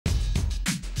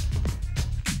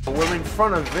We're in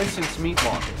front of Vincent's Meat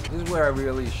Market. This is where I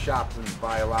really shop and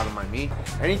buy a lot of my meat.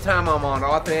 Anytime I'm on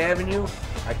Arthur Avenue,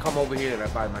 I come over here and I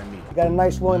buy my meat. You got a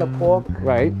nice loin of pork.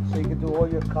 Right. So you can do all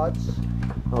your cuts.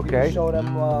 Okay. You can show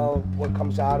them what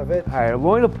comes out of it. All right, a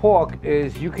loin of pork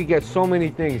is, you could get so many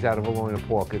things out of a loin of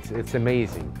pork. It's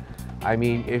amazing. I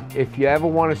mean, if you ever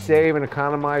want to save and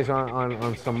economize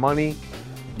on some money,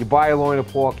 you buy a loin of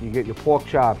pork, you get your pork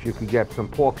chops, you could get some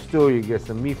pork stew, you get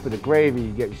some meat for the gravy,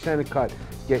 you get your center cut,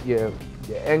 get your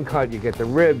end cut, you get the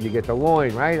rib, you get the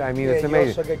loin, right? I mean, it's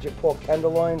amazing. You also get your pork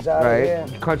tenderloins out of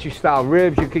here. Country style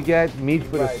ribs you could get, meat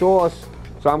for the sauce.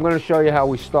 So I'm going to show you how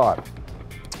we start.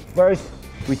 First,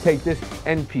 we take this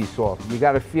end piece off. You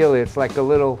got to feel it. It's like a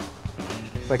little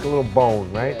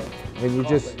bone, right? And you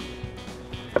just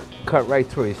cut right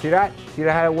through. You see that? See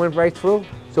how it went right through?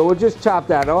 So we'll just chop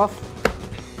that off.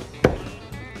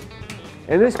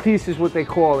 And this piece is what they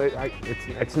call it.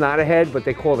 It's not a head, but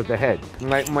they call it the head.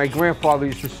 My grandfather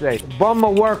used to say, "Bum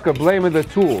a worker, blame of the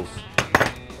tools."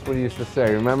 That's what he used to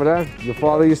say. Remember that? Your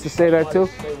father used to say that too?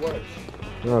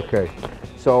 Okay.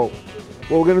 So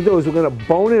what we're gonna do is we're gonna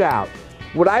bone it out.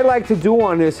 What I like to do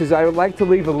on this is I would like to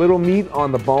leave a little meat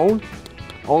on the bone,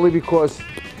 only because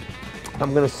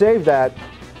I'm gonna save that,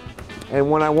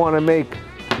 and when I want to make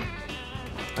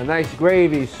a nice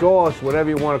gravy, sauce, whatever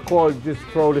you want to call it, just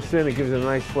throw this in, it gives it a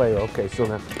nice flavor. Okay, so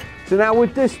now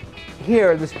with this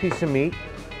here, this piece of meat,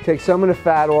 take some of the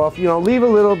fat off, you know, leave a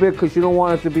little bit because you don't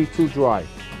want it to be too dry.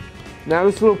 Now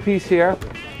this little piece here,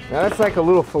 now that's like a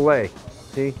little fillet,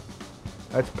 see?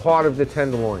 That's part of the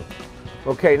tenderloin.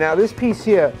 Okay, now this piece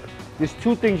here, there's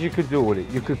two things you could do with it.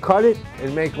 You could cut it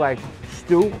and make like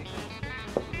stew,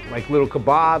 like little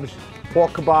kebabs,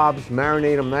 pork kebabs,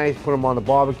 marinate them nice, put them on the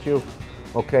barbecue.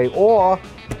 Okay, or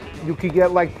you could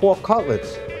get like pork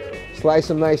cutlets. Slice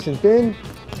them nice and thin,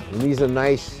 and these are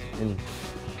nice and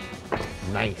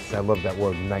nice. I love that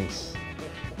word, nice.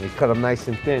 You cut them nice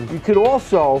and thin. You could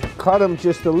also cut them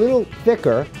just a little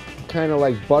thicker, kind of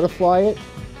like butterfly it.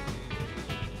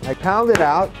 I pound it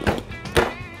out.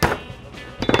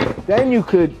 Then you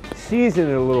could season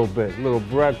it a little bit, a little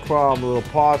breadcrumb, a little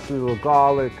parsley, a little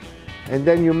garlic, and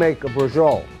then you make a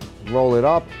braciole. Roll it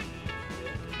up.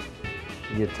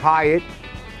 You tie it.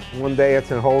 One day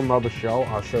it's a whole nother show.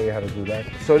 I'll show you how to do that.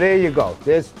 So there you go.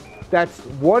 That's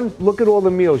one, look at all the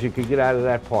meals you could get out of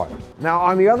that part. Now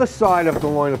on the other side of the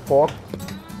loin of pork,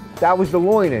 that was the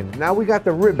loin end. Now we got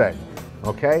the rib end,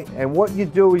 okay? And what you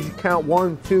do is you count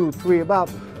 1, 2, 3, about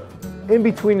in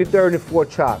between the third and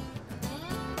fourth chop.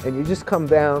 And you just come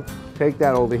down, take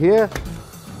that over here.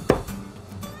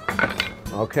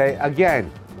 Okay,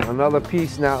 again, another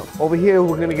piece. Now over here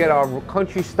we're gonna get our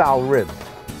country style ribs.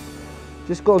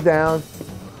 Just go down,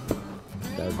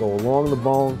 gotta go along the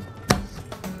bone.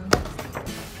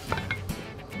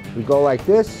 We go like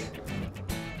this,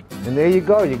 and there you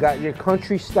go. You got your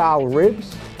country style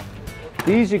ribs.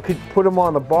 These you could put them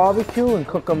on the barbecue and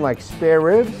cook them like spare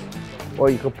ribs, or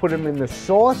you could put them in the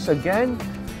sauce again,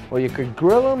 or you could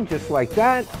grill them just like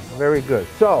that. Very good.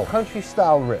 So, country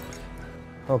style ribs,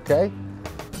 okay?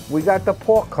 We got the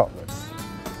pork cutlets.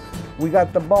 We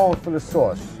got the bone for the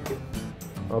sauce.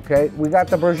 Okay, we got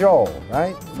the braciole,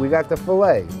 right? We got the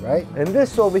fillet, right? And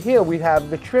this over here, we have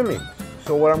the trimmings.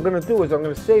 So what I'm gonna do is I'm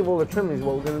gonna save all the trimmings.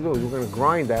 What we're gonna do is we're gonna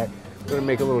grind that. We're gonna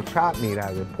make a little chopped meat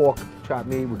out of it. Pork chopped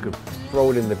meat, we could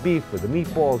throw it in the beef with the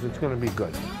meatballs. It's gonna be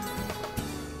good.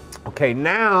 Okay,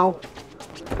 now,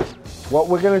 what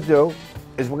we're gonna do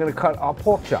is we're gonna cut our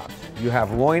pork chops. You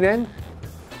have loin end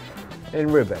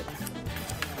and rib end.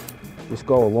 Just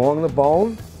go along the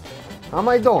bone. How am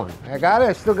I doing? I got it?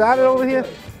 I still got it over here?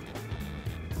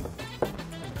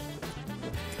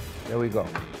 There we go.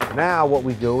 Now what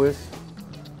we do is,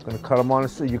 I'm gonna cut them on a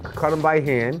saw. You can cut them by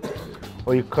hand,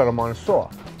 or you can cut them on a saw.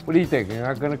 What do you think? You're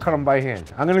not gonna cut them by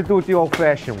hand. I'm gonna do it the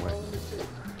old-fashioned way.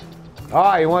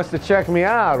 Oh, he wants to check me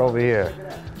out over here.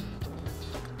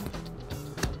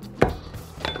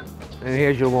 And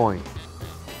here's your loin.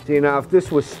 See, now if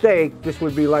this was steak, this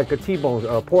would be like a T-bone,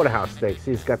 porterhouse steak.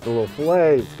 See, it's got the little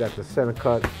fillet, it's got the center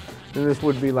cut, and this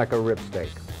would be like a rib steak.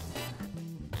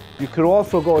 You could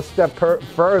also go a step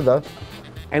further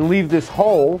and leave this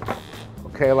whole,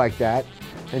 okay, like that,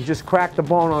 and just crack the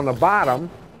bone on the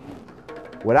bottom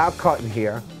without cutting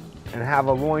here, and have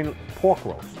a loin pork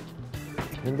roast.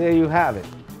 And there you have it,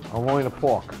 a loin of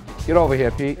pork. Get over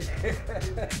here, Pete.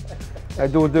 You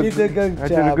did a good job. You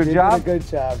did a good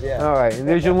job, yeah. All right, and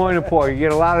there's your loin of pork. You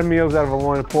get a lot of meals out of a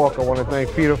loin of pork. I want to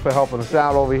thank Peter for helping us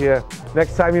out over here.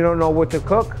 Next time you don't know what to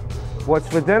cook, what's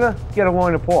for dinner, get a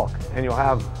loin of pork, and you'll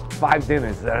have 5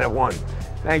 dinners at one.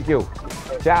 Thank you.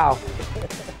 Ciao.